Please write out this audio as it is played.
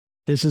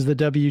This is the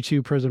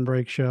W2 Prison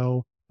Break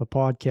Show, a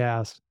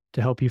podcast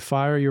to help you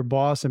fire your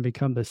boss and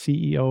become the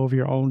CEO of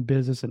your own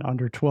business in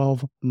under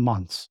 12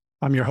 months.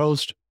 I'm your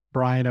host,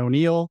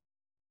 Bantom-O'Neill.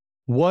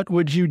 What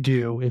would you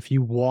do if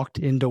you walked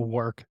into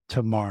work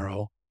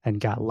tomorrow and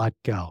got let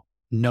go?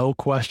 No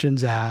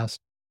questions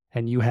asked,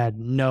 and you had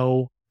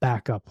no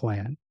backup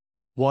plan.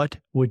 What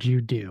would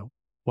you do?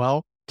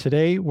 Well,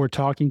 today we're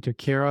talking to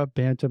Cara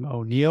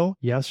Bantom-O'Neill.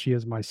 Yes, she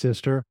is my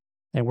sister.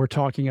 And we're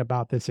talking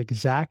about this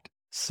exact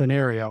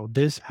scenario.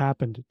 This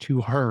happened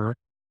to her,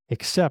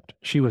 except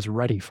she was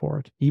ready for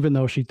it, even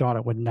though she thought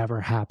it would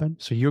never happen.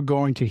 So you're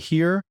going to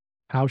hear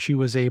how she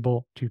was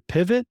able to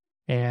pivot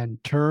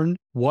and turn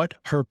what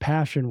her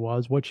passion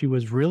was, what she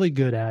was really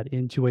good at,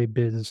 into a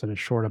business in a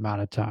short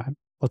amount of time.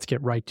 Let's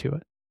get right to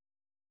it.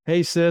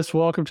 Hey, sis,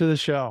 welcome to the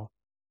show.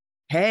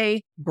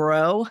 Hey,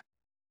 bro.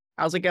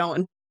 How's it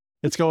going?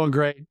 It's going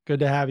great.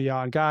 Good to have you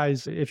on.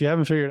 Guys, if you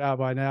haven't figured it out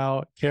by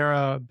now,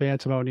 Cara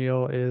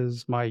Bantom-O'Neill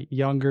is my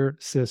younger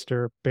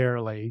sister,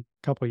 barely,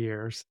 a couple of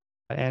years.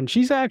 And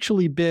she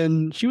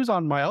was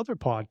on my other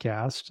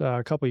podcast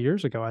a couple of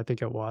years ago, I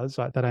think it was,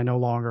 that I no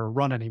longer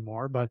run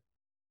anymore. But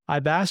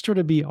I've asked her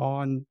to be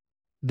on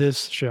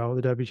this show,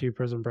 the W2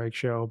 Prison Break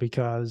Show,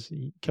 because,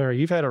 Cara,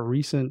 you've had a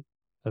recent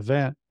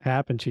event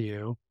happen to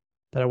you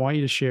that I want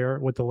you to share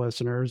with the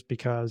listeners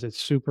because it's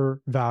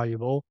super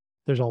valuable.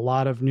 There's a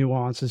lot of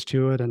nuances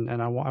to it,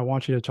 and I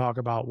want you to talk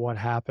about what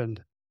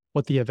happened,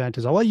 what the event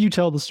is. I'll let you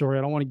tell the story.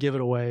 I don't want to give it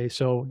away.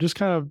 So just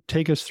kind of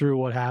take us through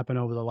what happened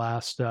over the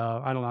last,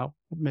 I don't know,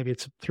 maybe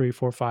it's 3,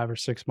 4, 5, or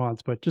 6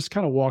 months, but just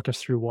kind of walk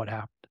us through what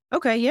happened.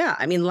 Okay, yeah.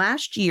 I mean,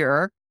 last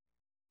year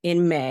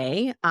in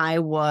May, I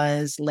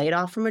was laid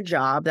off from a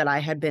job that I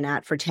had been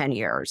at for 10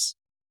 years.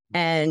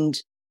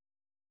 And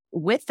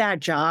with that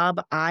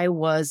job, I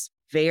was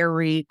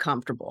very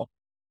comfortable.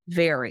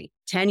 Very.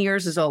 10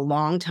 years is a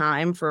long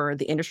time for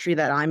the industry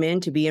that I'm in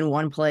to be in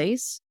one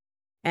place.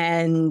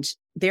 And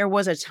there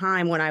was a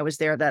time when I was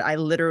there that I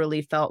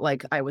literally felt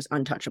like I was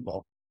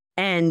untouchable.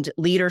 And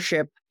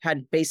leadership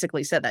had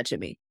basically said that to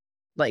me.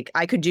 Like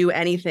I could do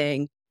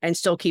anything and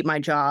still keep my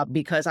job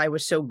because I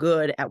was so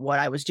good at what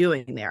I was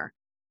doing there.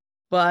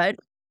 But,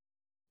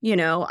 you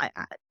know,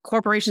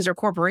 corporations are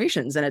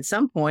corporations. And at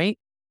some point,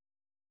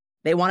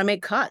 they want to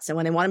make cuts. And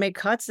when they want to make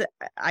cuts,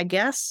 I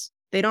guess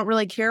they don't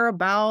really care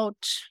about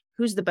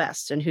who's the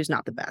best and who's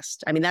not the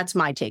best. I mean, that's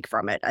my take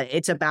from it.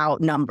 It's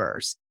about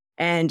numbers.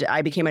 And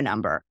I became a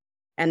number.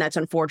 And that's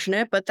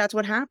unfortunate, but that's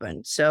what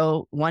happened.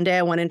 So one day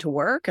I went into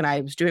work and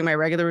I was doing my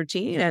regular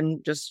routine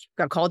and just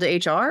got called to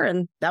HR,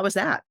 and that was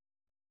that.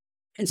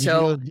 And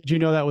did you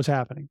know that was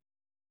happening?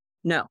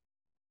 No,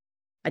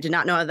 I did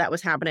not know that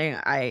was happening.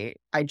 I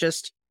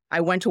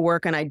went to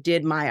work and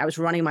I was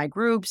running my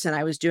groups and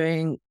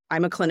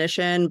I'm a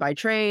clinician by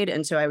trade.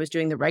 And so I was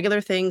doing the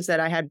regular things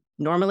that I had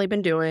normally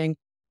been doing.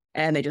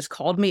 And they just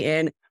called me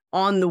in.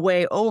 On the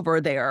way over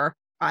there,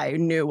 I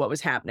knew what was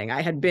happening.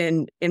 I had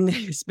been in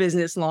this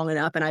business long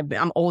enough, and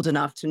I'm old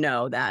enough to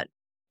know that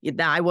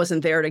I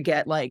wasn't there to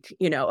get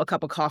a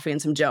cup of coffee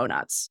and some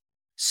donuts.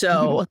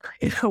 So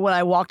when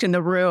I walked in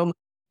the room,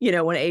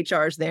 when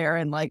HR is there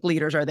and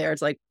leaders are there,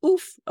 it's like,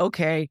 oof,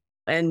 okay.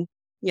 And,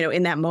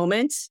 in that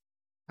moment,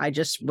 I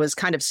just was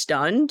kind of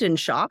stunned and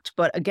shocked.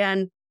 But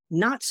again,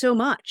 not so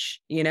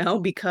much,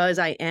 because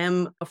I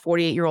am a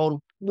 48-year-old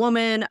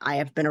woman. I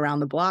have been around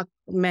the block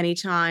many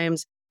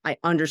times. I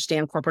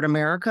understand corporate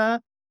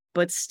America,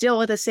 but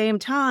still at the same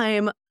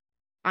time,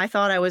 I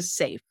thought I was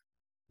safe.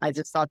 I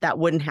just thought that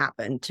wouldn't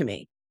happen to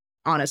me,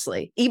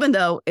 honestly, even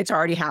though it's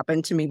already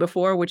happened to me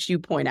before, which you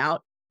point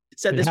out.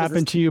 It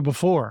happened to you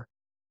before.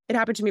 It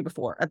happened to me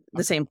before at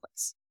the same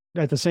place.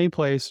 At the same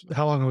place.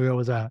 How long ago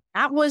was that?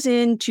 That was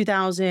in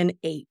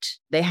 2008.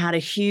 They had a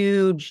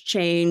huge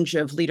change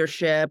of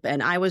leadership,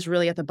 and I was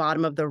really at the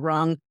bottom of the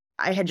rung.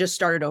 I had just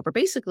started over.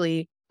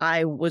 Basically,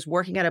 I was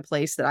working at a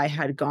place that I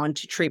had gone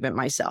to treatment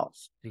myself.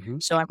 Mm-hmm.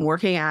 So I'm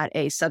working at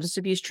a substance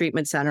abuse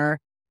treatment center.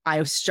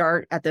 I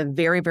start at the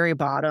very, very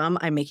bottom.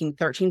 I'm making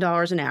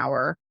 $13 an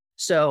hour.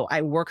 So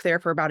I work there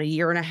for about a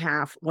year and a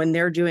half. When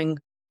they're doing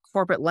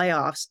corporate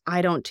layoffs,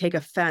 I don't take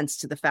offense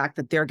to the fact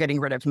that they're getting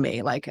rid of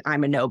me. Like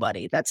I'm a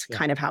nobody. That's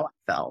kind of how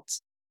I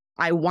felt.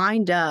 I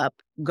wind up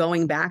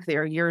going back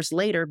there years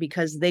later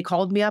because they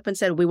called me up and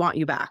said, we want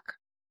you back.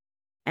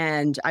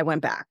 And I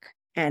went back.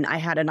 And I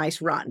had a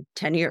nice run,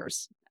 10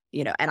 years,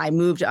 and I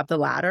moved up the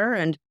ladder,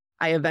 and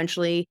I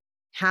eventually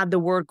had the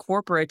word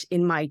corporate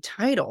in my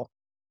title,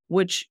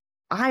 which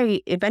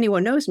if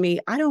anyone knows me,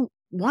 I don't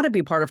want to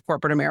be part of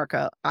corporate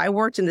America. I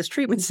worked in this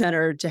treatment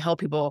center to help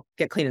people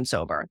get clean and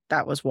sober.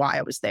 That was why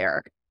I was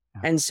there.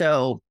 Yeah. And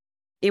so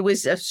it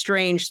was a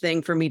strange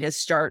thing for me to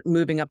start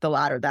moving up the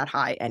ladder that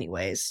high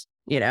anyways,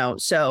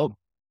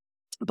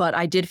 but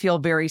I did feel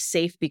very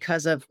safe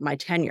because of my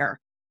tenure.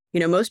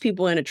 Most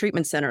people in a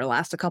treatment center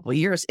last a couple of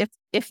years,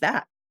 if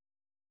that.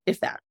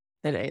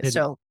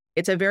 So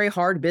it's a very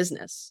hard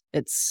business.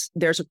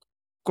 There's a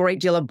great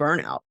deal of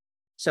burnout.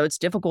 So it's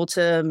difficult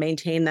to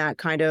maintain that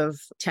kind of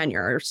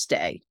tenure or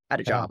stay at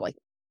a job like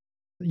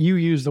that. You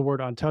use the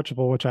word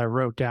untouchable, which I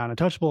wrote down,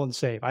 untouchable and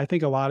safe. I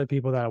think a lot of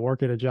people that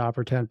work at a job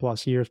for 10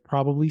 plus years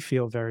probably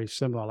feel very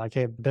similar. Like,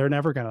 hey, they're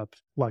never going to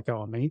let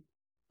go of me.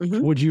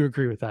 Mhm. Would you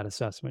agree with that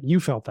assessment? You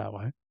felt that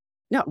way.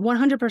 No,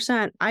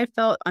 100%. I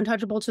felt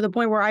untouchable to the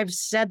point where I've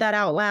said that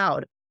out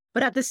loud.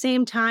 But at the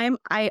same time,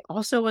 I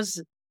also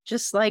was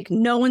just like,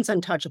 no one's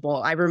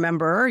untouchable. I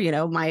remember,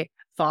 my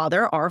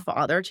father, our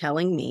father,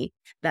 telling me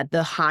that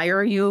the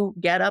higher you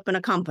get up in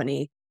a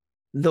company,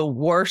 the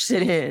worse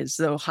it is.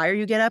 The higher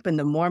you get up and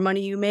the more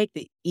money you make,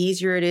 the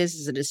easier it is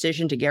as a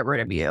decision to get rid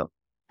of you.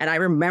 And I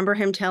remember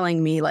him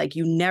telling me, like,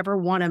 you never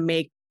want to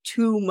make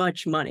too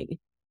much money.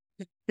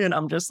 And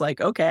I'm just like,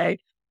 okay.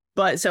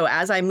 But so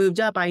as I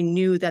moved up, I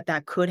knew that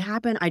that could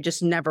happen. I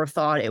just never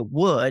thought it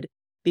would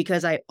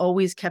because I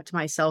always kept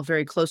myself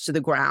very close to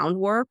the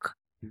groundwork.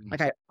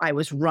 Like I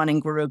was running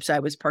groups, I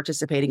was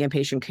participating in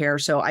patient care.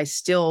 So I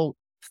still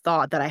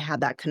thought that I had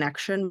that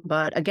connection.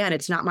 But again,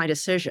 it's not my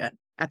decision.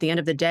 At the end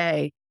of the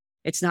day,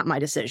 it's not my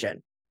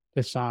decision.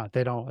 It's not.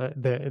 They don't.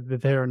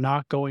 They're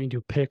not going to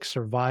pick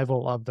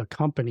survival of the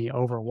company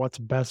over what's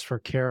best for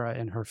Cara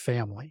and her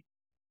family.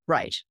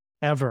 Right.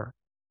 Ever.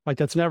 Like,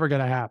 that's never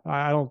going to happen.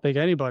 I don't think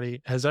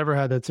anybody has ever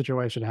had that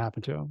situation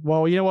happen to them.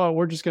 Well, you know what?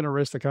 We're just going to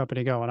risk the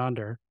company going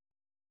under,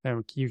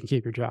 and you can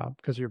keep your job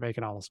because you're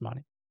making all this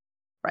money.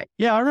 Right.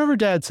 Yeah, I remember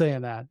Dad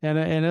saying that,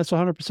 and that's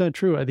 100%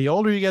 true. The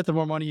older you get, the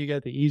more money you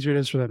get, the easier it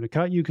is for them to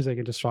cut you because they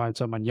can just find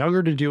someone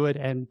younger to do it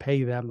and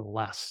pay them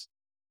less.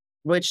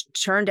 Which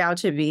turned out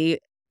to be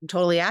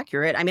totally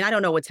accurate. I mean, I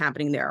don't know what's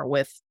happening there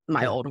with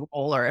my old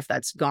role or if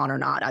that's gone or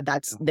not.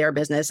 That's their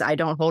business. I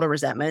don't hold a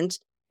resentment.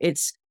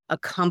 It's a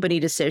company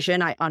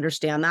decision. I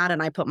understand that.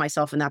 And I put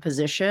myself in that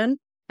position.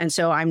 And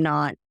so I'm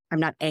not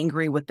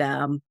angry with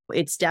them.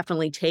 It's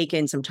definitely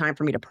taken some time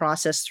for me to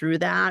process through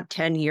that.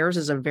 10 years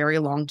is a very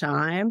long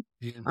time.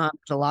 Yeah. There's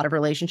a lot of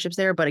relationships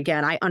there. But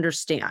again, I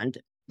understand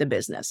the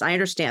business. I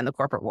understand the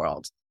corporate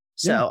world.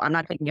 So I'm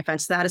not taking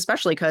offense to that,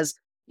 especially because,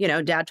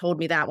 Dad told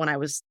me that when I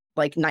was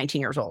like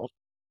 19 years old.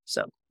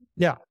 So.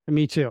 Yeah,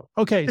 me too.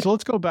 Okay, so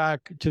let's go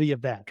back to the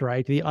event,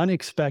 right? The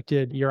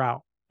unexpected, you're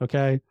out.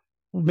 Okay.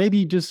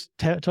 Maybe just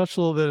touch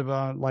a little bit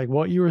about like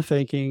what you were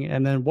thinking,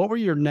 and then what were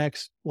your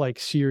next like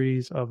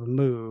series of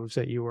moves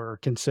that you were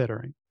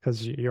considering?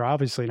 Because you're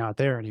obviously not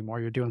there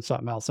anymore. You're doing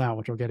something else now,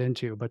 which we'll get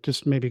into. But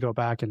just maybe go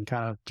back and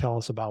kind of tell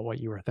us about what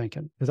you were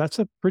thinking, because that's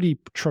a pretty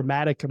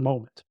traumatic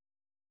moment.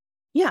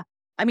 Yeah,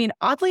 I mean,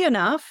 oddly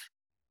enough,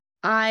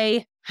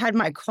 I had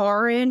my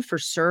car in for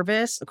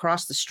service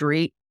across the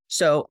street,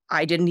 so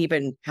I didn't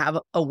even have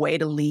a way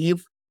to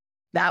leave.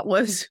 That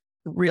was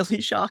really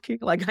shocking.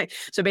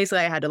 So basically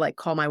I had to like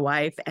call my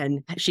wife,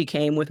 and she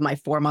came with my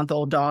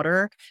 4-month-old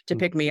daughter to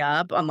pick me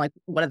up on like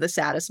one of the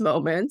saddest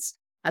moments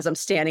as I'm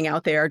standing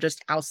out there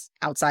just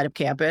outside of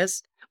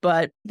campus.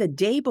 But the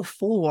day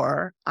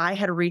before, I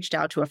had reached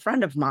out to a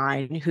friend of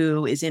mine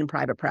who is in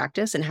private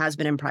practice and has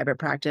been in private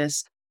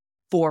practice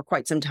for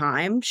quite some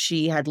time.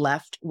 She had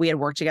left. We had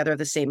worked together at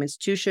the same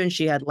institution.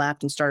 She had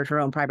left and started her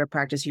own private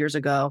practice years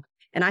ago.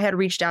 And I had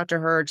reached out to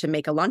her to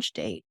make a lunch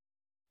date.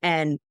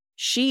 And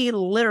she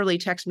literally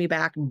texted me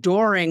back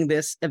during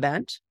this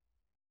event.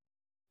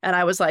 And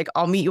I was like,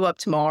 I'll meet you up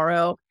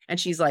tomorrow. And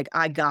she's like,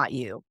 I got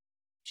you.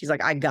 She's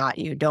like, I got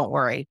you. Don't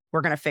worry.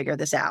 We're going to figure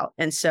this out.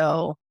 And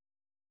so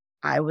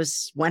I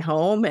went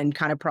home and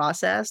kind of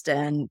processed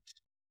and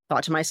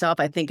thought to myself,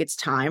 I think it's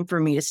time for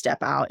me to step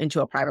out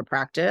into a private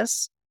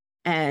practice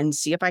and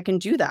see if I can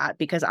do that,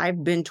 because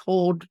I've been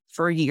told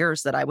for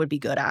years that I would be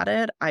good at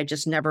it. I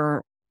just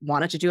never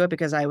wanted to do it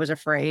because I was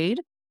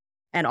afraid.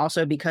 And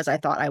also because I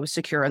thought I was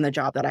secure in the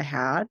job that I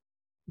had.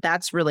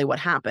 That's really what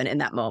happened in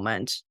that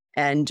moment.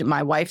 And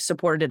my wife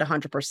supported it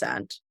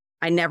 100%.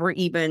 I never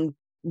even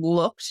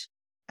looked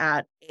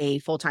at a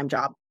full-time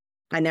job.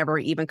 I never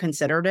even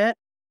considered it.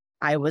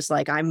 I was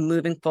like, I'm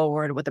moving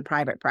forward with a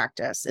private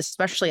practice,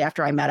 especially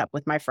after I met up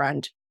with my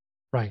friend.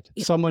 Right.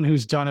 Someone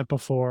who's done it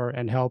before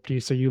and helped you.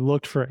 So you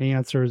looked for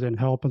answers and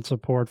help and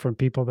support from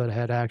people that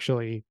had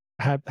actually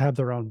have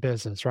their own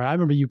business, right? I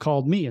remember you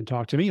called me and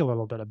talked to me a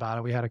little bit about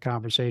it. We had a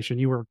conversation.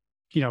 You were,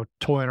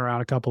 toying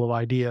around a couple of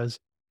ideas,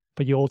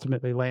 but you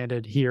ultimately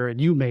landed here and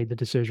you made the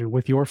decision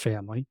with your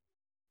family.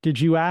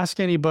 Did you ask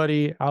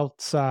anybody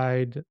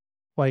outside,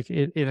 like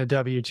in a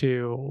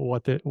W-2,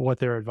 what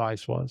their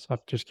advice was? I'm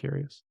just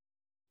curious.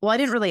 Well, I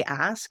didn't really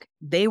ask.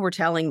 They were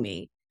telling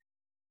me,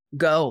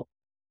 go.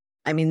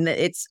 I mean,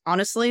 it's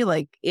honestly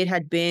like it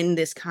had been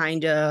this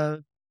kind of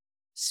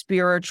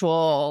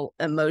spiritual,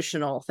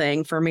 emotional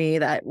thing for me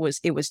it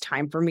was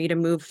time for me to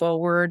move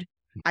forward.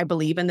 I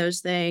believe in those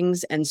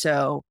things. And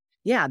so,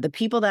 yeah, the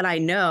people that I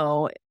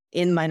know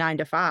in my 9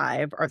 to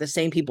 5 are the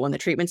same people in the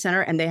treatment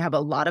center, and they have a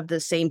lot of the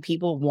same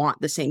people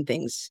want the same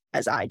things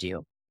as I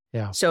do.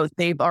 Yeah. So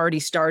they've already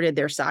started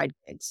their side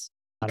gigs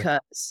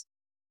because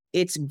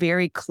it's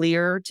very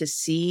clear to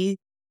see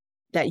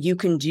that you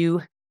can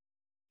do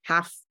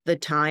half the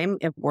time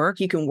at work.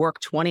 You can work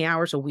 20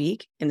 hours a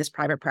week in this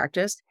private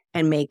practice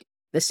and make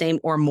the same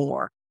or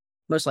more,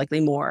 most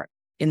likely more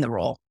in the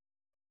role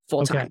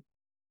full time.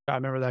 I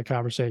remember that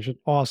conversation.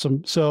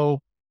 Awesome. So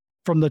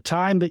from the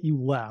time that you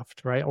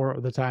left, right? Or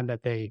the time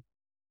that they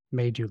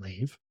made you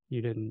leave,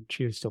 you didn't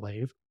choose to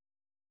leave.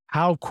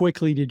 How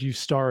quickly did you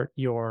start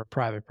your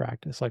private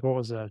practice? Like what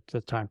was the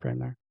time frame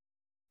there?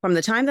 From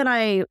the time that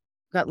I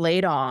got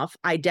laid off,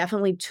 I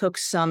definitely took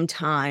some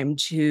time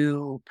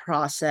to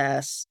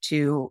process,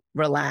 to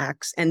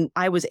relax. And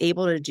I was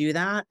able to do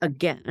that.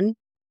 Again,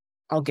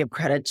 I'll give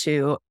credit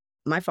to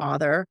my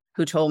father,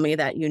 who told me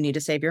that you need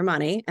to save your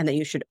money and that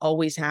you should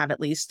always have at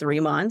least 3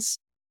 months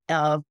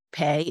of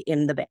pay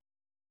in the bank.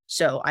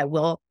 So I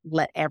will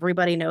let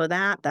everybody know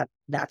that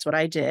that's what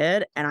I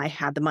did. And I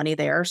had the money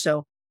there.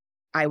 So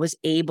I was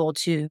able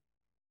to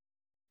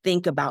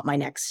think about my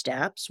next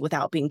steps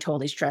without being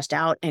totally stressed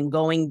out and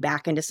going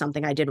back into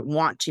something I didn't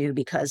want to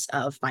because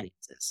of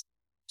finances.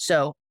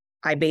 So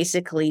I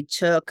basically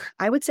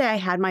I would say I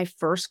had my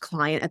first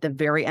client at the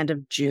very end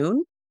of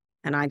June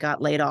and I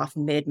got laid off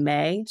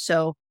mid-May.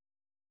 So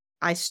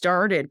I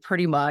started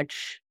pretty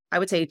much, I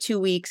would say 2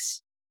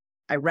 weeks.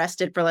 I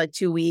rested for like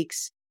 2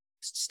 weeks,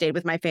 stayed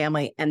with my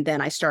family, and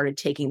then I started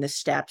taking the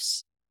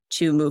steps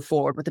to move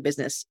forward with the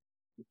business,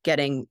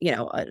 getting,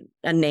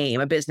 a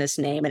name, a business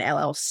name, an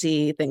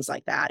LLC, things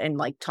like that. And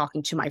like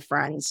talking to my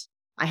friends.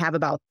 I have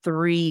about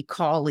 3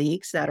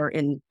 colleagues that are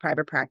in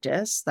private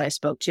practice that I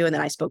spoke to. And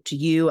then I spoke to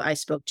you. I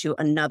spoke to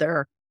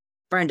another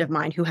friend of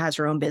mine who has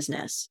her own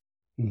business.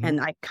 Mm-hmm.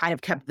 And I kind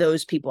of kept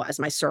those people as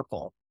my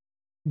circle.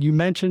 You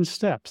mentioned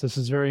steps. This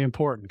is very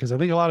important because I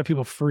think a lot of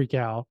people freak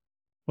out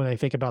when they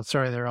think about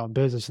starting their own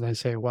business and they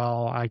say,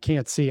 well, I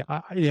can't see,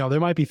 there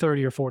might be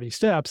 30 or 40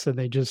 steps and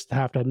they just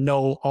have to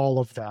know all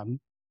of them.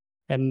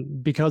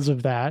 And because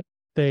of that,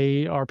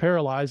 they are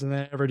paralyzed and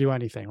they never do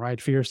anything, right?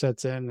 Fear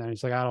sets in and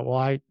it's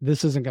like,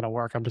 this isn't going to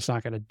work. I'm just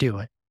not going to do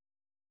it.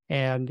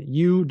 And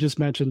you just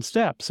mentioned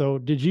steps. So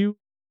did you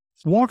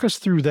walk us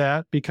through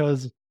that?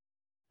 Because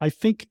I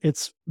think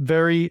it's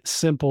very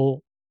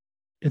simple.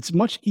 It's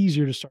much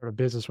easier to start a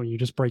business when you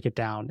just break it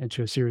down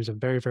into a series of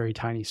very, very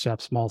tiny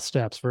steps, small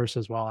steps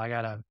versus, well, I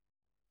gotta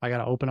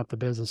open up the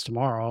business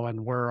tomorrow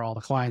and where are all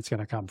the clients going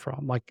to come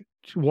from? Like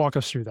walk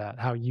us through that,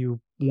 how you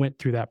went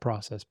through that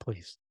process,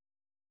 please.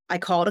 I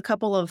called a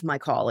couple of my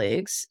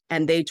colleagues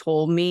and they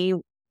told me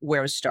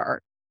where to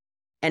start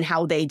and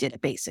how they did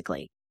it.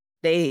 Basically,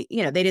 they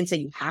didn't say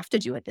you have to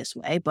do it this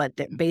way, but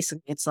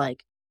basically it's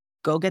like,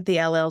 go get the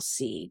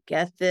LLC,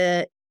 get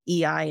the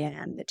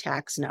EIN, the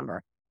tax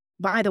number.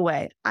 By the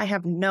way, I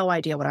have no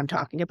idea what I'm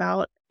talking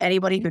about.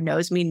 Anybody who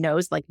knows me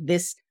knows like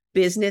this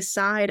business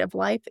side of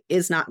life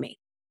is not me.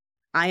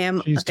 I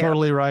am. She's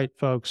totally right,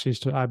 folks. She's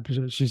telling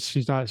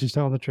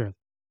the truth.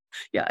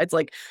 Yeah. It's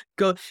like,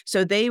 go.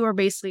 So they were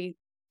basically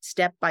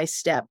step by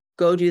step,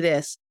 go do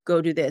this.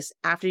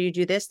 After you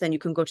do this, then you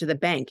can go to the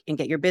bank and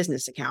get your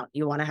business account.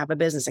 You want to have a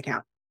business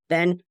account.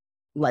 Then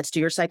let's do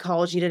your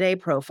Psychology Today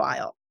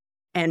profile.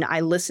 And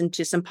I listened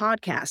to some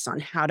podcasts on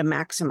how to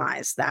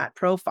maximize that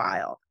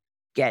profile.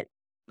 Get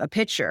a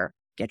picture,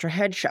 get your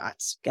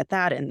headshots, get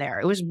that in there.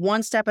 It was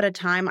one step at a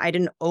time. I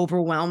didn't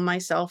overwhelm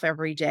myself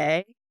every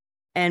day.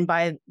 And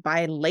by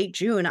late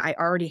June, I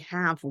already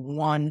have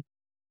one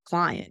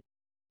client.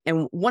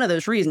 And one of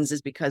those reasons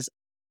is because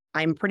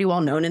I'm pretty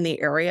well known in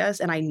the areas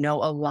and I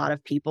know a lot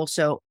of people,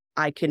 so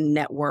I can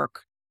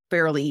network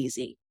fairly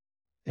easy.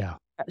 Yeah.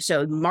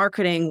 So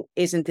marketing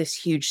isn't this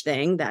huge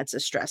thing that's a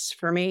stress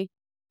for me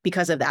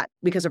because of that,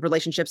 because of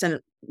relationships, and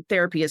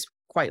therapy is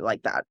quite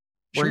like that.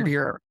 Sure. Where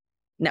you're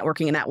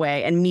networking in that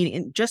way and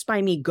meeting, just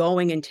by me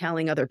going and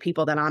telling other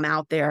people that I'm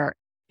out there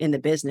in the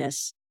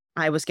business,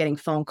 I was getting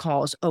phone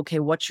calls. Okay,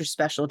 what's your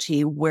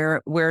specialty?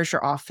 Where's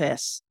your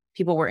office?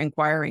 People were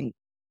inquiring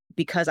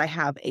because I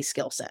have a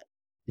skill set.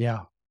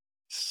 Yeah.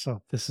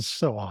 So this is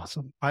so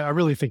awesome. I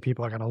really think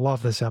people are going to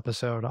love this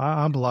episode.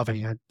 I'm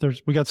loving it.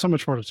 We got so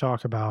much more to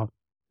talk about.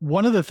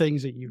 One of the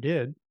things that you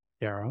did,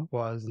 Cara,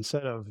 was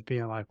instead of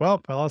being like,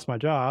 well, I lost my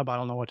job, I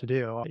don't know what to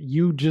do.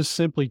 You just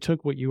simply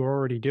took what you were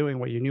already doing,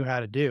 what you knew how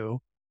to do,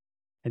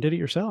 and did it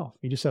yourself.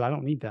 You just said, I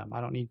don't need them.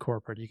 I don't need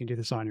corporate. You can do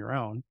this on your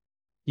own.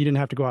 You didn't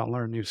have to go out and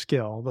learn a new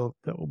skill.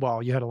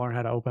 Well, you had to learn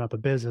how to open up a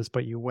business,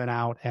 but you went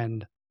out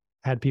and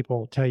had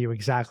people tell you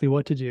exactly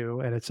what to do.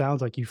 And it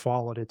sounds like you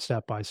followed it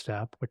step by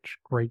step, which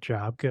great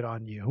job. Good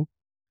on you.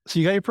 So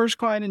you got your first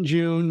client in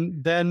June.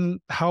 Then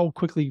how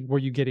quickly were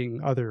you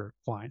getting other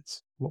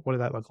clients? What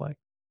did that look like?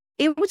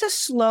 It was a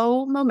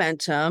slow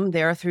momentum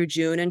there through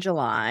June and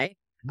July.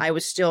 I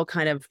was still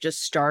kind of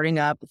just starting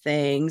up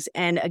things.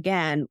 And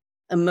again,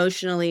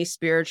 emotionally,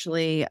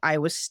 spiritually, I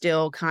was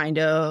still kind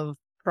of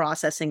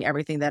processing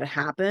everything that had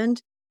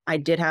happened. I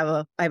have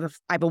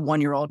a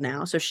 1-year-old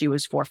now. So she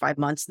was 4 or 5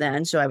 months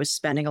then. So I was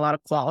spending a lot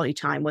of quality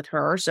time with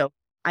her. So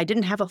I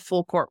didn't have a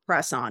full court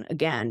press on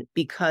again,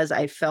 because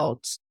I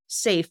felt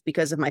safe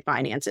because of my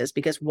finances,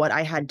 because what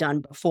I had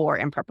done before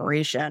in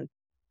preparation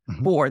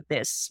for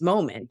this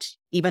moment,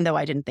 even though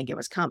I didn't think it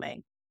was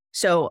coming.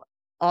 So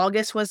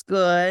August was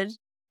good.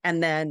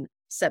 And then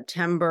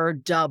September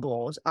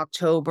doubled,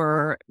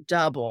 October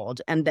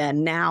doubled. And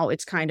then now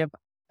it's kind of,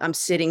 I'm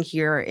sitting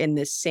here in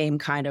this same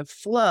kind of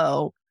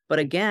flow. But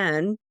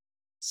again,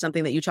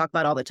 something that you talk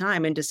about all the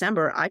time. In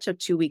December, I took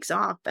 2 weeks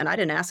off and I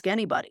didn't ask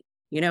anybody.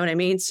 You know what I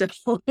mean? So,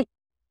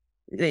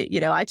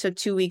 I took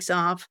 2 weeks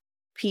off,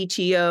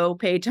 PTO,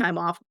 paid time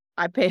off.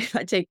 I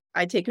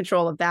take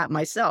control of that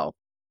myself.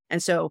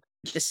 And so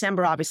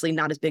December, obviously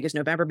not as big as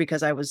November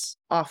because I was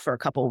off for a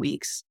couple of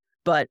weeks,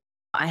 but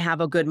I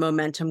have a good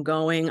momentum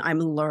going. I'm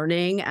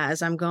learning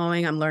as I'm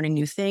going. I'm learning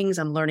new things.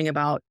 I'm learning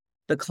about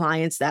the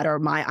clients that are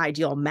my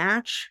ideal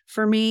match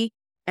for me.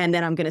 And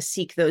then I'm going to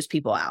seek those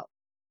people out.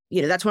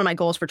 That's one of my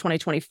goals for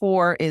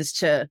 2024 is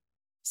to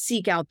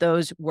seek out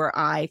those where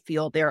I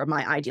feel they're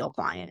my ideal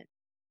client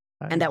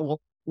and that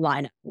will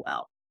line up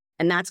well.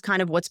 And that's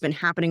kind of what's been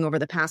happening over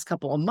the past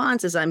couple of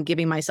months as I'm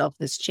giving myself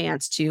this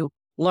chance to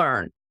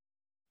learn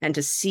and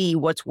to see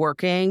what's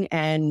working.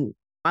 And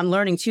I'm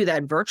learning too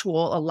that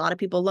a lot of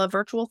people love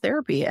virtual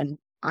therapy and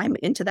I'm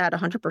into that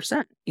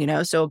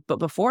 100%, so, but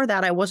before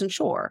that, I wasn't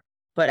sure.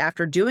 But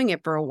after doing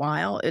it for a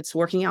while, it's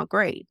working out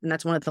great. And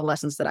that's one of the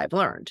lessons that I've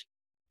learned.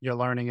 You're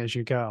learning as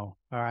you go.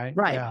 All right.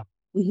 Right. Yeah.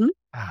 Mm-hmm.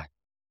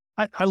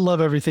 I love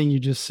everything you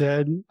just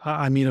said.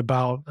 I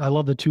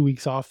love the 2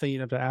 weeks off thing. You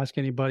don't have to ask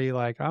anybody.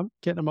 Like, I'm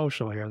getting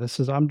emotional here.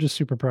 I'm just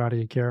super proud of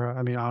you, Cara.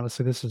 I mean,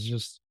 honestly, this is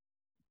just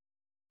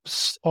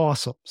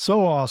awesome.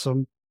 So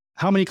awesome.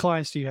 How many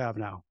clients do you have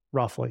now,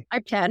 roughly? I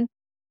have 10.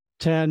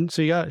 10.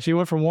 So you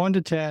went from 1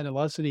 to 10 in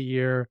less than a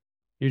year.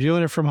 You're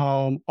doing it from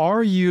home.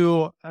 Are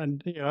you,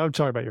 and I'm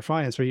talking about your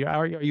finance, but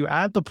are you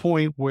at the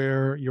point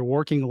where you're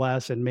working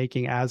less and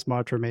making as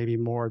much or maybe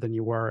more than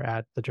you were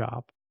at the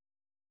job?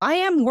 I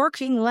am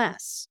working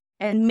less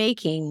and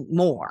making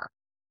more,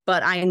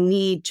 but I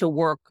need to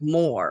work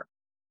more,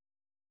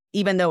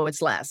 even though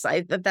it's less.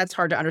 That's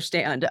hard to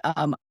understand.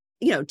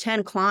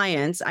 10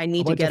 clients, I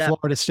need to get up.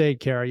 Florida State,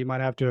 Cara. You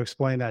might have to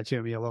explain that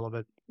to me a little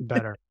bit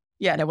better.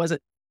 Yeah, that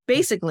wasn't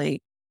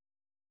basically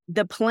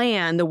the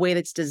plan, the way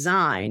that's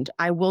designed.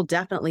 I will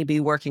definitely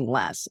be working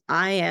less.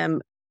 I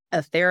am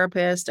a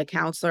therapist, a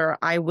counselor.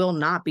 I will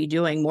not be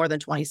doing more than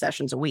 20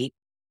 sessions a week.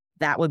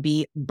 That would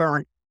be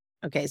burnt.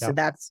 Okay, so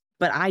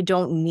but I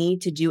don't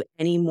need to do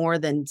any more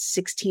than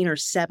 16 or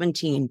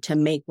 17 to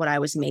make what I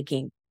was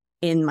making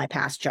in my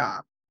past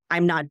job.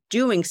 I'm not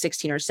doing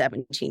 16 or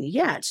 17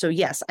 yet. So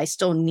yes, I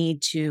still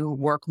need to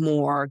work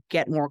more,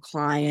 get more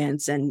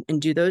clients and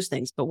do those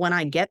things. But when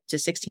I get to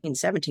 16,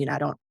 17,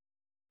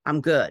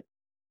 I'm good,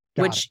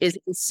 which is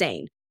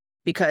insane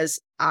because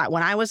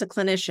when I was a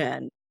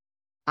clinician,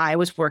 I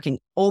was working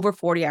over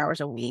 40 hours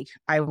a week.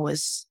 I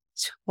was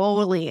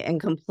totally and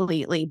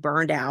completely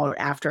burned out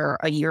after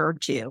a year or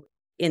two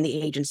in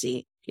the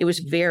agency. It was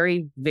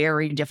very,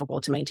 very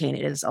difficult to maintain.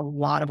 It is a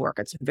lot of work.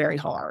 It's very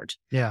hard.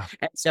 Yeah.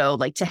 And so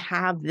to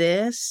have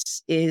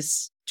this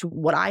is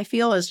what I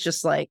feel is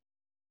just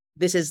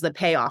this is the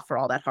payoff for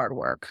all that hard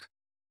work.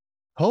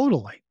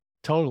 Totally.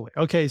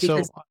 Okay. Go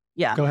ahead.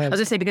 I was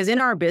gonna say, because in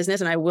our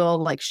business, and I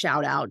will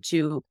shout out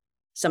to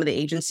some of the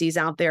agencies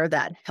out there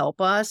that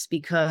help us,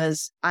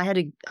 because I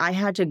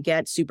had to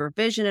get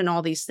supervision and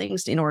all these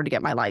things in order to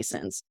get my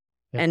license.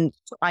 Yeah. And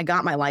I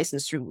got my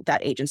license through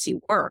that agency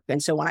work.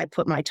 And so when I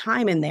put my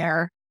time in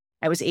there,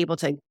 I was able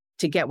to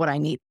get what I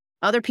need.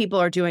 Other people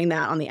are doing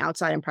that on the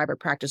outside in private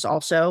practice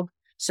also.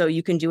 So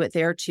you can do it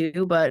there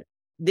too. But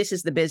this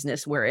is the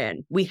business we're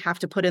in. We have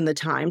to put in the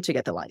time to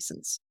get the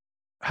license.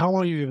 How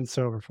long have you been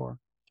sober for,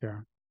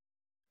 Cara?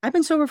 I've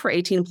been sober for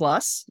 18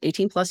 plus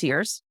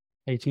years.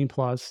 18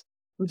 plus.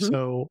 Mm-hmm.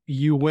 So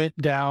you went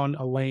down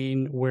a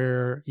lane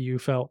where you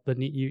felt the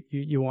need,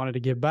 you wanted to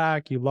give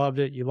back. You loved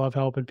it. You love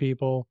helping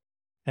people.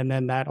 And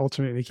then that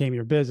ultimately became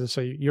your business.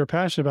 So you're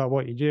passionate about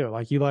what you do.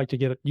 You like to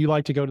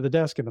go to the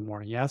desk in the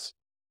morning. Yes.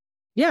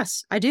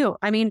 Yes, I do.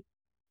 I mean,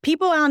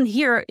 people on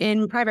here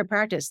in private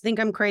practice think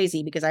I'm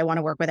crazy because I want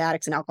to work with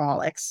addicts and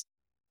alcoholics,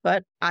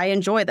 but I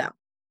enjoy them.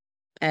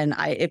 And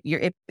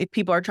if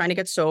people are trying to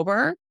get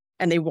sober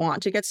and they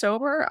want to get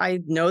sober, I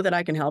know that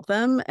I can help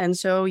them. And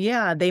so,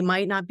 yeah, they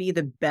might not be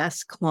the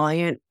best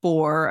client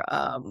for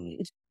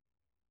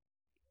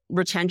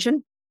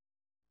retention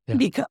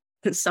because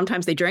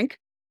sometimes they drink.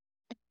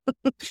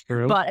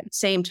 True. But at the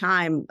same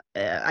time,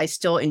 I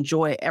still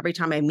enjoy every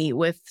time I meet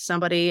with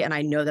somebody and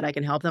I know that I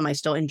can help them. I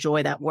still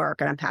enjoy that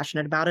work and I'm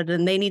passionate about it,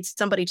 and they need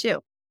somebody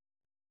too.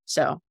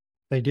 So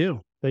they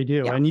do.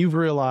 Yeah. And you've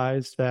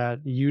realized that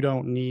you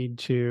don't need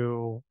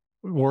to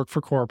work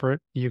for corporate.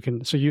 You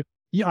can,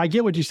 I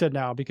get what you said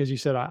now, because you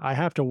said, I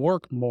have to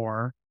work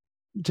more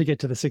to get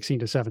to the 16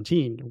 to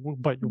 17.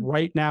 But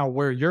right now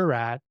where you're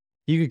at,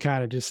 you could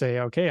kind of just say,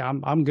 okay,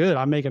 I'm good.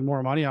 I'm making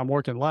more money. I'm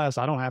working less.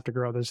 I don't have to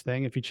grow this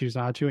thing if you choose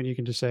not to. And you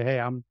can just say, hey,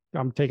 I'm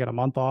taking a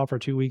month off or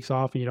 2 weeks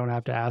off, and you don't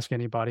have to ask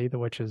anybody,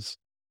 that's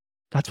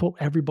what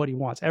everybody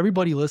wants.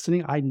 Everybody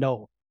listening, I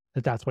know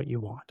that's what you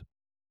want.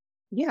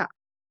 Yeah.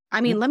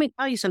 I mean, let me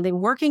tell you something.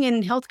 Working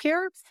in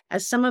healthcare,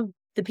 as some of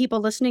the people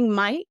listening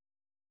might,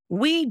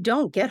 we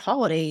don't get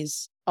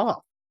holidays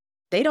off.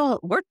 They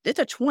don't work. It's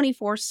a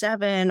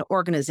 24/7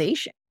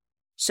 organization.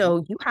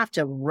 So you have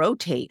to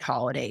rotate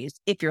holidays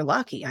if you're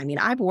lucky. I mean,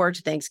 I've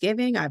worked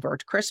Thanksgiving, I've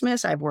worked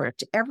Christmas, I've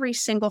worked every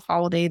single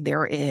holiday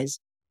there is.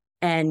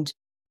 And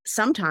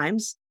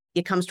sometimes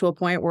it comes to a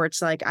point where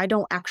it's like, I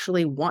don't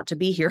actually want to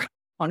be here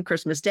on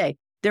Christmas Day.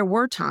 There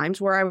were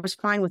times where I was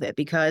fine with it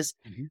because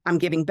I'm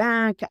giving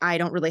back. I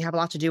don't really have a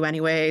lot to do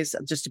anyways,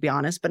 just to be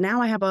honest. But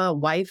now I have a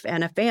wife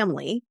and a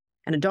family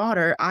and a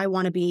daughter. I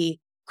want to be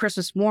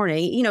Christmas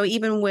morning,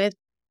 even with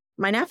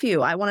my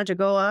nephew. I wanted to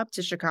go up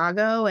to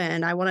Chicago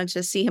and I wanted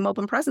to see him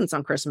open presents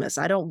on Christmas.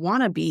 I don't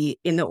want to be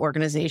in the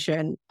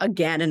organization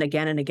again and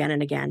again and again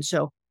and again.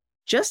 So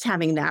just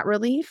having that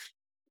relief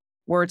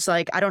where it's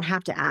like, I don't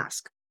have to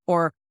ask,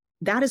 or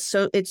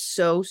it's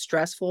so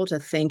stressful to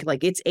think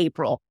like it's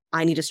April.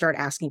 I need to start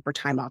asking for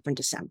time off in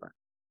December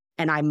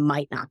and I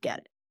might not get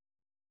it.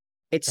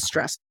 It's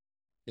stressful.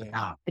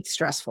 Yeah. It's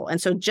stressful.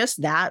 And so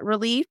just that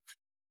relief,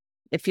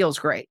 it feels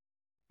great.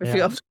 It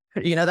feels,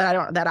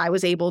 that I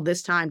was able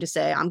this time to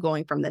say, I'm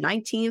going from the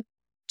 19th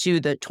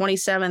to the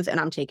 27th and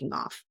I'm taking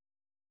off.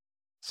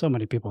 So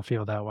many people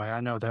feel that way.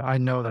 I know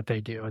that they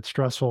do. It's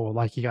stressful.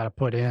 Like you got to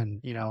put in,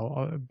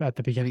 at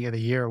the beginning of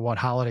the year, what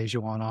holidays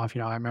you want off.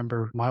 I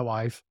remember my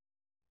wife,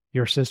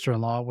 your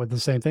sister-in-law, with the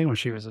same thing when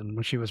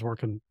she was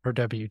working her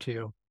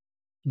W-2.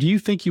 Do you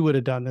think you would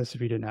have done this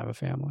if you didn't have a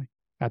family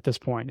at this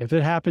point? If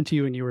it happened to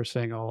you and you were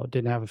single,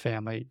 didn't have a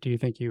family, do you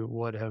think you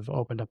would have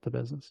opened up the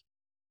business?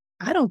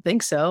 I don't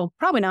think so.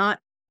 Probably not.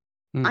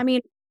 I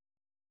mean,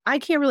 I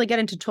can't really get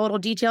into total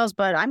details,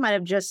 but I might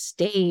have just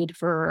stayed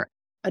for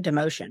a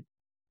demotion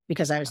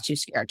because I was too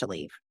scared to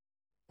leave.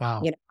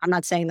 Wow. I'm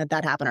not saying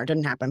that happened or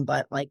didn't happen,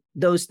 but like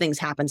those things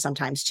happen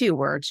sometimes too,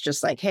 where it's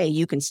just like, hey,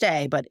 you can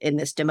stay, but in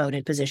this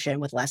demoted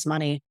position with less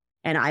money.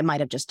 And I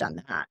might have just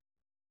done that.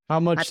 How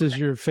much does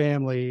your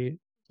family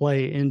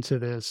play into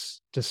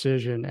this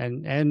decision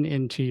and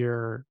into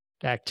your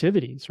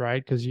activities,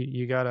 right? Because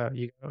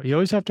you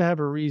always have to have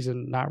a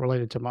reason not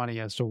related to money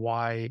as to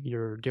why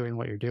you're doing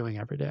what you're doing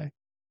every day.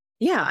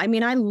 Yeah. I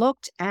mean, I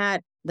looked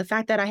at the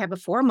fact that I have a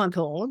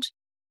 4-month-old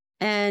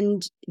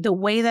and the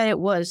way that it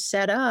was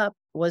set up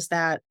was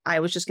that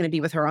I was just going to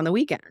be with her on the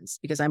weekends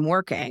because I'm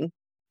working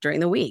during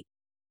the week.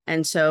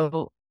 And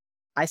so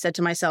I said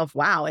to myself,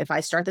 wow, if I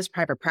start this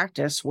private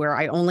practice where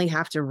I only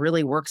have to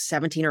really work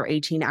 17 or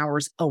 18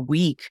 hours a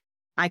week,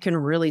 I can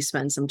really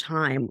spend some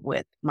time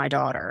with my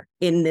daughter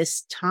in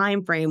this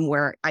time frame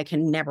where I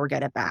can never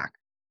get it back.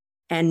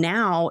 And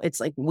now it's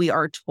like we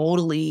are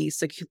totally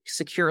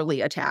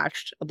securely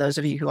attached. Those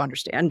of you who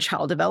understand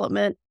child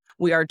development,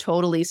 we are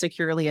totally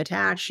securely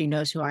attached. She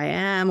knows who I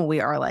am.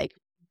 We are like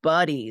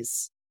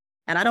buddies.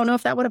 And I don't know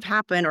if that would have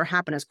happened or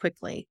happened as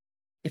quickly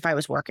if I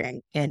was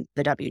working in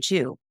the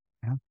W-2.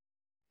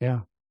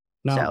 Yeah.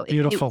 No, so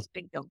beautiful. It was a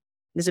big deal.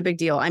 It's a big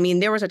deal. I mean,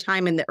 there was a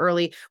time in the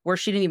early where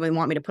she didn't even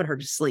want me to put her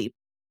to sleep.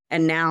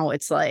 And now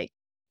it's like,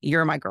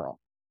 you're my girl.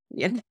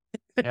 Yeah.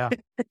 Yeah.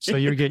 So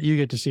you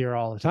get to see her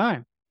all the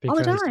time. All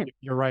the time.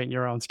 You're writing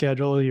your own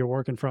schedule. You're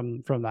working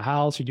from the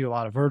house. You do a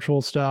lot of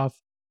virtual stuff.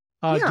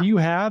 Yeah. Do you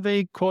have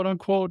a quote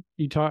unquote,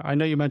 I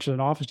know you mentioned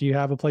an office. Do you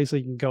have a place that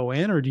you can go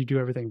in or do you do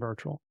everything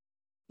virtual?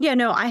 Yeah,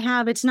 no, I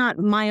have. It's not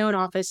my own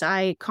office.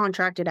 I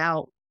contracted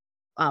out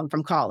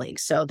from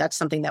colleagues. So that's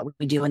something that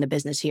we do in the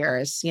business here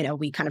is,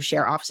 we kind of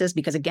share offices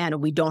because again,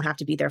 we don't have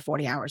to be there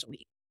 40 hours a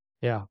week.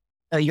 Yeah.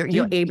 So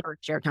you're able to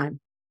share time.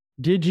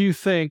 Did you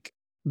think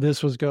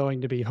this was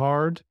going to be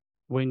hard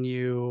when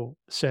you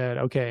said,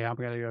 okay, I'm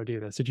going to go do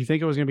this? Did you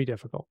think it was going to be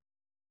difficult?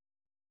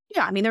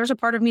 Yeah. I mean, there was a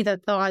part of me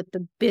that thought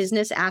the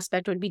business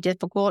aspect would be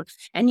difficult.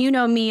 And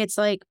me, it's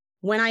like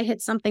when I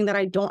hit something that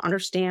I don't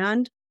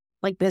understand,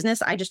 like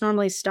business, I just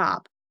normally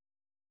stop.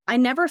 I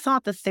never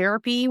thought the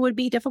therapy would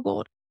be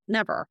difficult.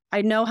 Never.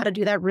 I know how to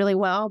do that really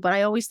well, but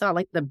I always thought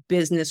like the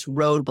business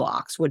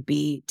roadblocks would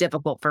be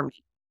difficult for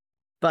me.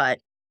 But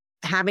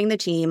having the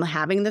team,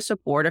 having the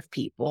support of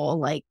people,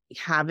 like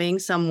having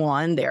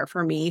someone there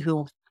for me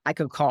who I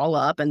could call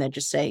up and then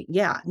just say,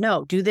 yeah,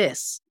 no, do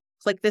this.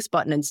 Click this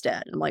button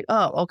instead. I'm like,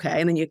 oh, okay.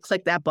 And then you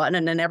click that button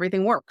and then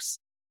everything works.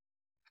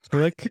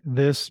 Click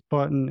this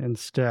button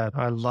instead.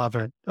 I love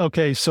it.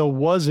 Okay. So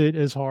was it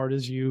as hard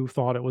as you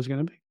thought it was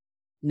going to be?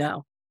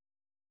 No.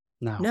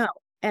 No.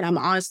 And I'm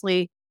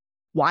honestly,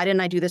 why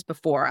didn't I do this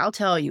before? I'll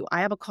tell you,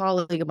 I have a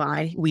colleague of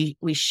mine. We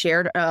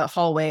shared a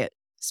hallway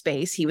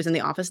space. He was in the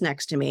office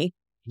next to me.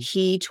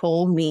 He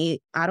told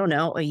me, I don't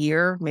know, a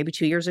year, maybe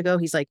 2 years ago,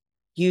 he's like,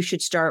 you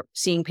should start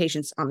seeing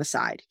patients on the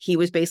side. He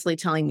was basically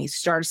telling me,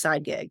 start a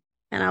side gig.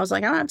 And I was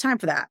like, I don't have time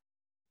for that.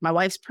 My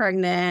wife's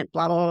pregnant,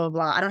 blah, blah, blah,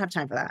 blah. I don't have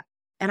time for that.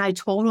 And I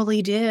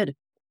totally did.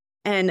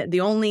 And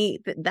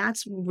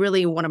that's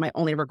really one of my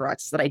only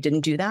regrets is that I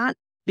didn't do that.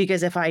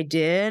 Because if I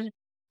did,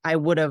 I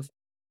would have,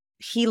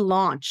 he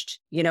launched,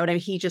 you know what I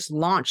mean? He just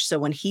launched. So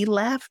when he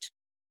left,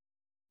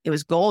 it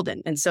was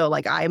golden. And so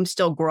like, I'm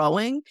still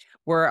growing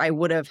where I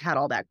would have had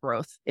all that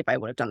growth if I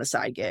would have done the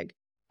side gig.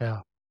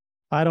 Yeah.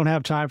 I don't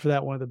have time for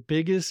that. One of the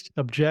biggest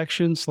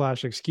objections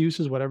 /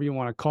 excuses, whatever you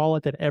want to call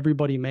it, that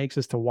everybody makes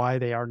as to why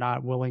they are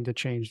not willing to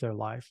change their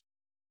life.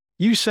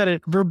 You said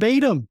it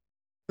verbatim.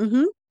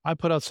 Mm-hmm. I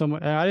put out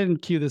and I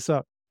didn't cue this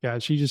up,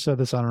 guys. She just said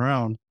this on her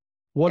own.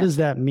 What does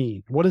that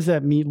mean? What does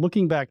that mean?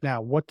 Looking back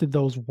now, what did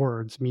those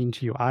words mean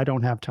to you? I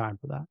don't have time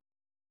for that.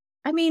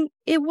 I mean,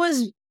 it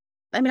was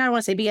I mean, I don't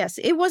want to say BS.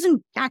 It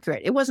wasn't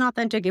accurate. It wasn't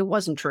authentic. It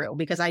wasn't true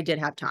because I did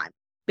have time.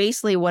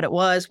 Basically, what it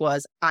was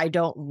I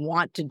don't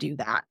want to do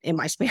that in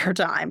my spare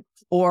time,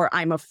 or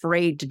I'm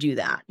afraid to do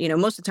that.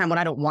 Most of the time when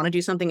I don't want to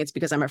do something, it's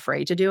because I'm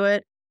afraid to do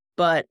it.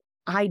 But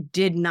I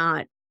did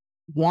not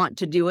want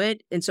to do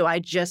it. And so I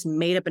just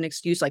made up an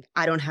excuse like,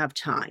 I don't have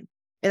time.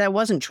 And that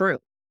wasn't true.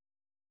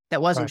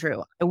 That wasn't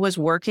true. I was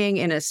working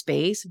in a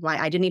space where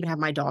I didn't even have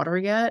my daughter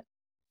yet.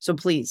 So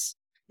please,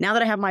 now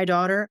that I have my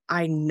daughter,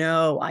 I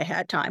know I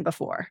had time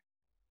before.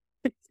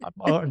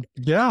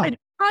 Yeah. I had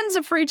tons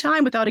of free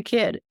time without a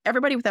kid.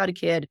 Everybody without a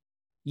kid,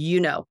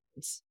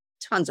 it's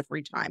tons of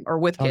free time, or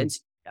with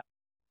kids.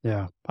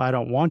 Yeah. I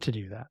don't want to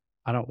do that.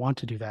 I don't want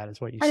to do that is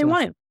what you said. I didn't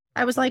want to.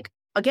 I was like,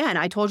 again,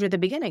 I told you at the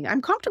beginning,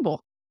 I'm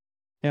comfortable.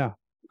 Yeah.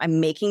 I'm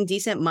making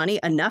decent money,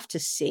 enough to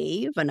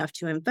save, enough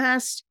to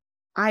invest.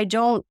 I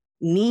don't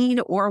need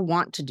or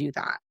want to do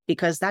that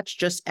because that's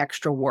just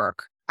extra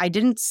work. I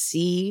didn't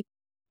see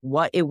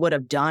what it would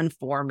have done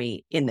for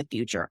me in the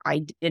future.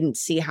 I didn't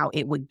see how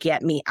it would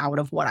get me out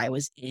of what I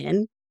was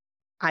in.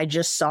 I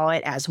just saw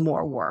it as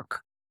more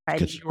work.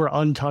 Because you were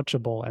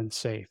untouchable and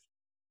safe.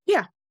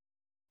 Yeah.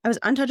 I was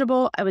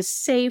untouchable. I was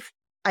safe.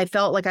 I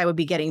felt like I would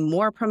be getting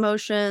more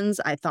promotions.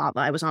 I thought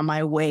I was on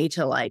my way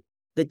to like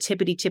the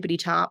tippity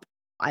top.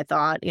 I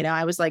thought,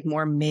 I was like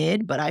more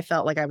mid, but I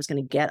felt like I was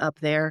going to get up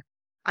there.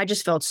 I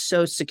just felt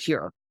so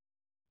secure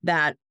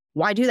that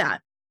why do that?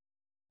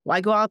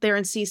 Why go out there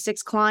and see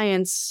 6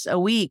 clients a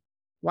week?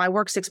 Why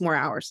work 6 more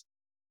hours?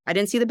 I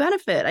didn't see the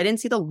benefit. I didn't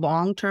see the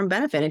long-term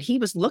benefit. And he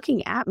was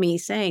looking at me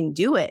saying,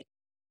 do it.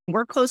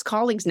 We're close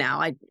colleagues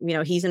now.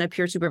 He's in a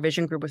peer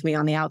supervision group with me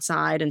on the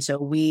outside. And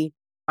so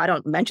I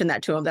don't mention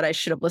that to him that I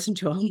should have listened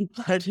to him,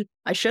 but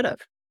I should have.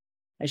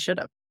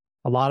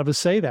 A lot of us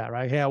say that,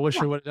 right? Hey, I wish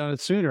I would have done it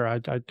sooner.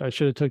 I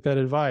should have took that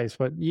advice,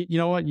 but you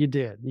know what? You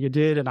did.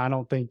 And I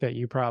don't think that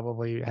you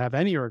probably have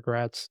any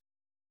regrets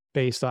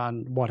based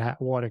on what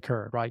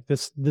occurred, right?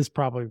 This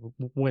probably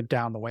went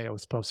down the way it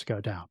was supposed to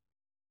go down.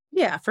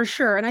 Yeah, for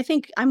sure. And I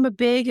think I'm a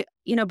big,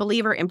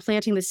 believer in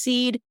planting the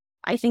seed.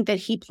 I think that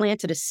he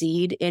planted a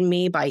seed in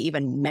me by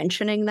even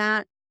mentioning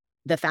that,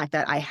 the fact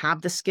that I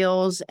have the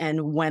skills.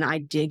 And when I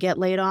did get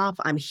laid off,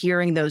 I'm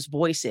hearing those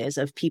voices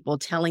of people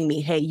telling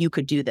me, hey, you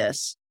could do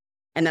this.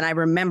 And then I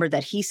remember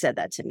that he said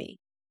that to me.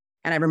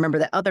 And I remember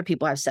that other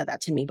people have said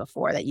that to me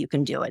before, that you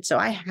can do it. So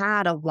I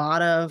had a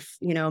lot of,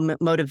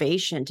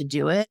 motivation to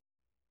do it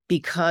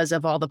because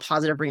of all the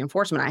positive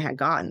reinforcement I had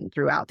gotten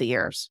throughout the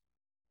years.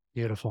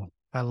 Beautiful.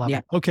 I love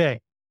it. Okay.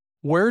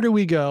 Where do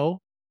we go?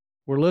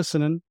 We're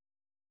listening.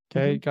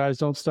 Okay, guys,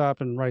 don't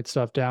stop and write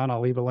stuff down. I'll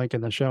leave a link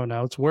in the show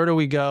notes. Where do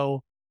we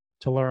go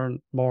to learn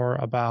more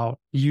about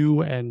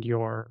you and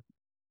your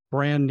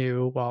brand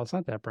new, well, it's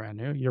not that brand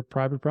new, your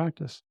private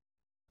practice?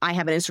 I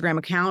have an Instagram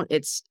account.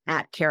 It's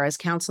at Cara's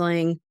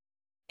Counseling.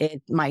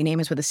 My name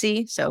is with a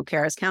C, so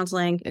Cara's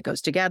Counseling. It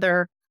goes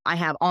together. I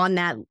have on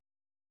that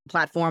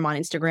platform on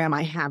Instagram,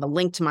 I have a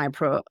link to my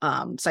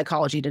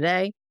Psychology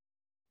Today,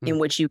 in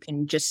which you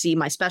can just see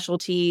my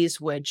specialties,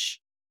 which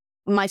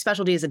my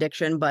specialty is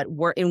addiction, but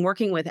in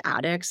working with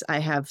addicts, I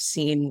have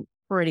seen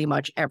pretty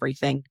much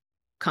everything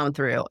come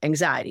through: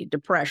 anxiety,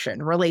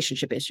 depression,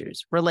 relationship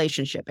issues.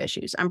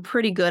 I'm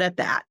pretty good at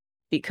that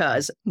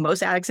because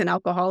most addicts and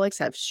alcoholics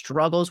have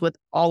struggles with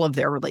all of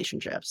their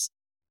relationships.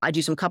 I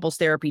do some couples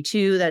therapy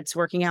too that's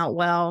working out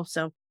well.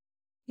 So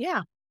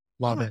yeah.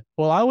 Love it.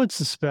 Well, I would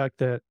suspect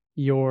that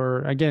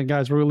again,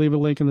 guys, we're going to leave a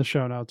link in the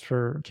show notes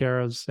for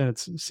Cara's, and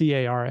it's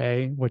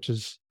Cara, which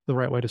is the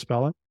right way to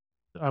spell it.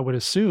 I would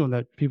assume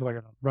that people are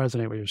going to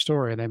resonate with your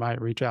story and they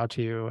might reach out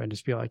to you and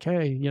just be like,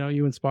 hey,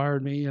 you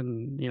inspired me,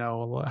 and,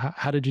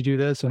 how did you do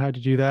this and how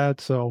did you do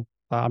that? So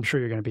I'm sure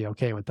you're going to be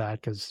okay with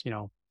that because,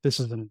 this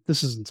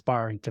is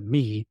inspiring to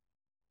me.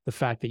 The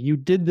fact that you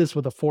did this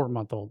with a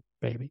 4-month-old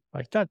baby,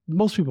 like that,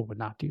 most people would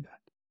not do that.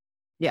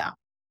 Yeah.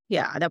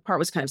 Yeah. That part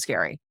was kind of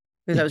scary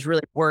because I was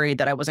really worried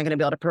that I wasn't going to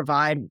be able to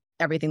provide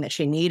everything that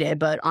she needed.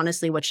 But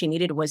honestly, what she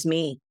needed was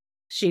me.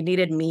 She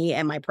needed me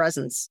and my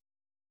presence,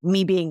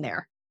 me being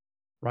there.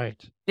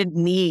 Right.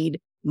 Didn't need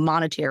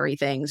monetary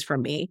things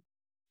from me.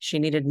 She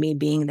needed me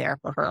being there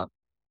for her.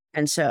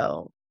 And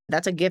so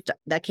that's a gift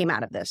that came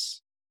out of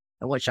this,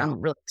 which I'm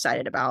really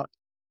excited about.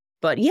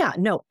 But yeah,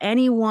 no,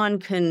 anyone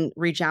can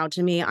reach out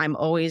to me. I'm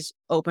always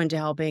open to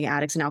helping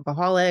addicts and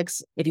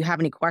alcoholics. If you have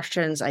any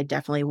questions, I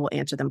definitely will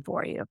answer them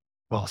for you.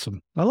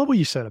 Awesome. I love what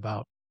you said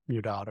about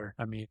your daughter.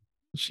 I mean,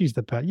 she's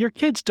the pet. Your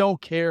kids don't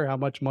care how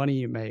much money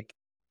you make,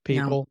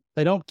 people. No.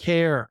 They don't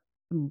care.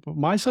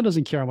 My son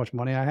doesn't care how much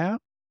money I have.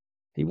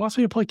 He wants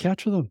me to play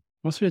catch with him.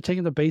 He wants me to take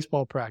him to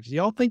baseball practice.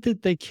 Y'all think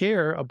that they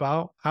care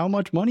about how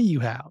much money you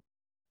have.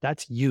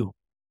 That's you.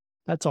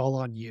 That's all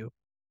on you.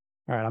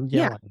 All right, I'm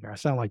yelling here. I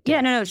sound like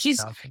no.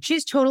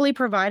 She's totally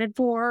provided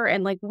for,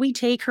 and like we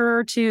take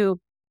her to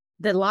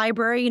the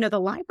library.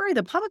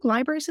 The public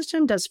library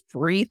system does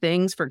free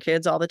things for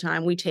kids all the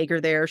time. We take her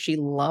there. She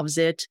loves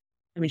it.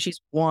 I mean, she's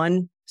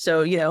 1,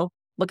 so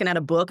looking at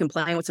a book and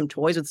playing with some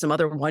toys with some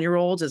other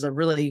 1-year-olds is a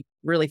really,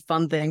 really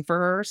fun thing for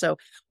her. So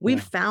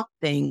we've found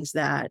things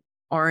that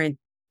aren't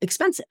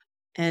expensive.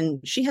 And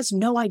she has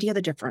no idea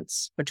the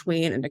difference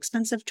between an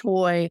expensive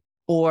toy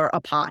or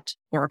a pot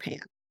or a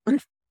pan.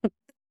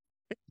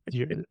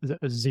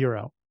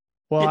 Zero.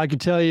 Well, I can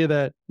tell you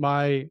that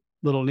my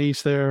little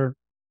niece there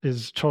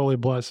is totally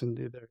blessed, and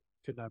there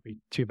could not be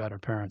two better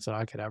parents that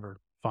I could ever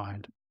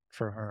find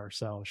for her.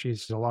 So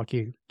she's a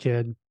lucky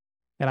kid.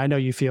 And I know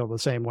you feel the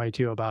same way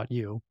too about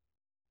you.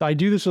 I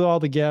do this with all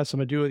the guests. I'm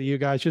going to do it with you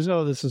guys. Just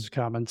know this is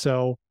coming.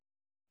 So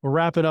we're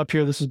wrapping up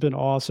here. This has been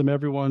awesome.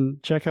 Everyone,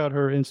 check out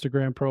her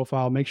Instagram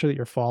profile. Make sure that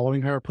you're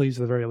following her. Please,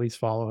 at the very least,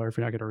 follow her if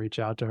you're not going to reach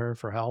out to her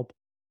for help.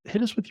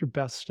 Hit us with your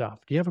best stuff.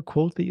 Do you have a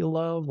quote that you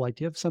love? Like,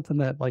 do you have something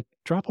that, like,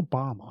 drop a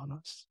bomb on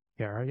us,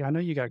 Cara? I know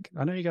you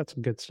got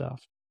some good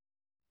stuff.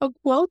 A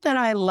quote that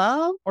I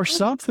love, or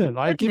something.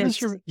 Like, give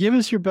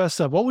us your best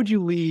stuff. What would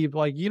you leave?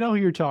 Like, you know who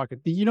you're talking.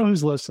 You know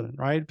who's listening,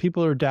 right?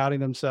 People are doubting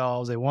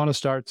themselves. They want to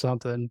start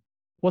something.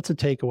 What's a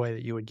takeaway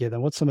that you would give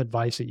them? What's some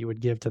advice that you would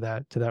give to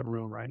that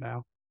room right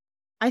now?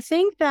 I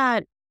think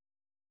that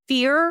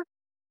fear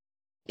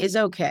is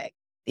okay.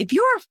 If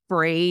you're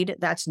afraid,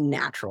 that's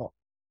natural.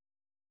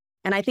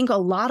 And I think a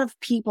lot of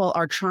people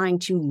are trying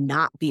to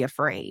not be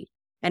afraid.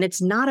 And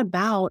it's not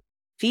about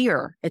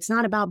fear. It's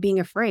not about being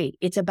afraid.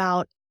 It's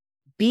about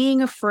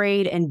being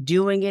afraid and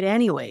doing it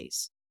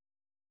anyways.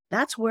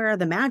 That's where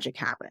the magic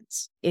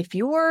happens. If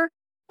you're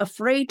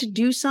afraid to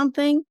do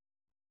something,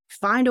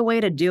 find a way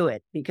to do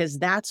it, because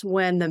that's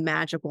when the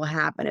magic will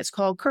happen. It's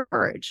called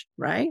courage,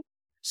 right?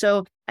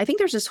 So I think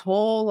there's this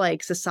whole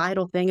like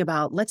societal thing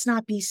about let's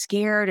not be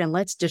scared and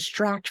let's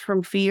distract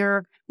from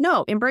fear.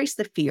 No, embrace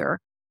the fear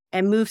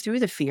and move through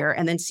the fear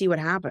and then see what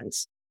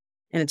happens.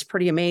 And it's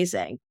pretty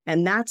amazing.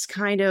 And that's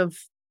kind of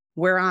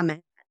where I'm at,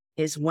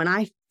 is when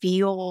I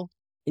feel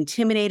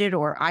intimidated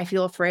or I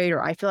feel afraid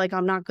or I feel like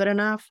I'm not good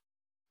enough,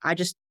 I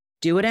just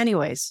do it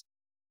anyways.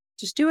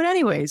 Just do it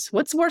anyways.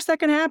 What's the worst that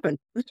can happen?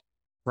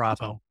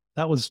 Bravo.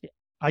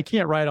 I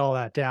can't write all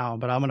that down,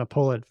 but I'm going to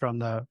pull it from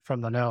the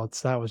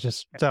notes.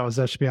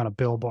 That should be on a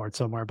billboard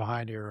somewhere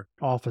behind your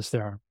office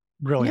there.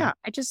 Brilliant.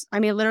 Yeah. I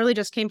literally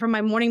just came from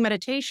my morning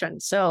meditation.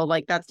 So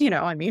like that's, I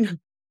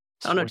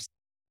don't know.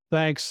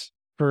 Thanks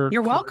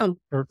You're welcome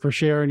for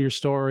sharing your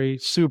story.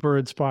 Super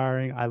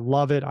inspiring. I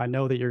love it. I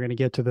know that you're going to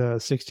get to the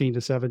 16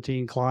 to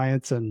 17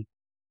 clients, and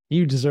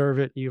you deserve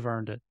it. You've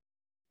earned it.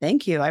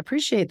 Thank you. I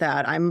appreciate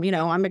that.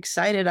 I'm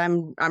excited.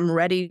 I'm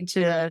ready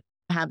to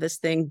have this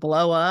thing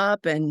blow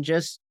up and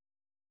just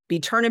be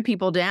turning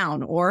people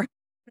down, or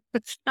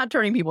not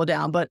turning people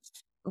down, but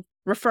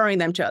referring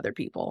them to other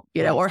people,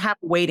 or have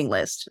a waiting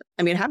list.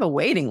 Have a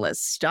waiting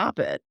list. Stop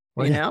it.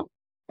 Who am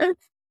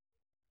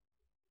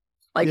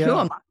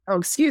I? Oh,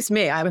 excuse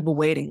me. I have a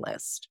waiting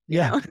list.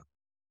 Yeah.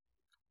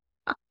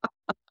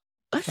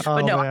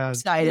 But no, man.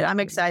 I'm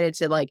excited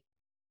to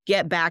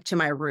get back to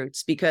my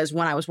roots, because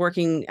when I was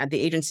working at the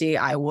agency,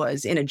 I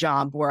was in a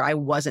job where I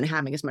wasn't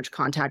having as much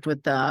contact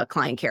with the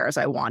client care as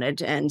I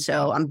wanted. And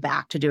so I'm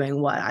back to doing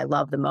what I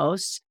love the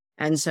most.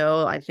 And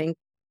so I think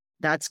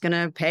that's going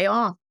to pay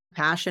off.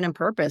 Passion and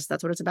purpose.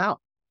 That's what it's about.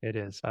 It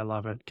is. I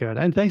love it. Good.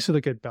 And thanks for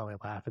the good belly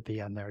laugh at the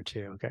end there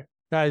too. Okay.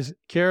 Guys,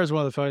 Cara is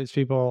one of the funniest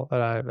people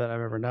that I've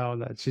ever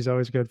known. That she's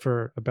always good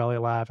for a belly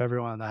laugh.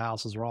 Everyone in the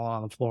house is rolling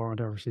on the floor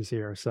whenever she's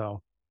here.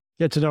 So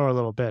get to know her a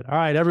little bit. All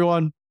right,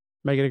 everyone,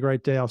 make it a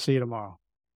great day. I'll see you tomorrow.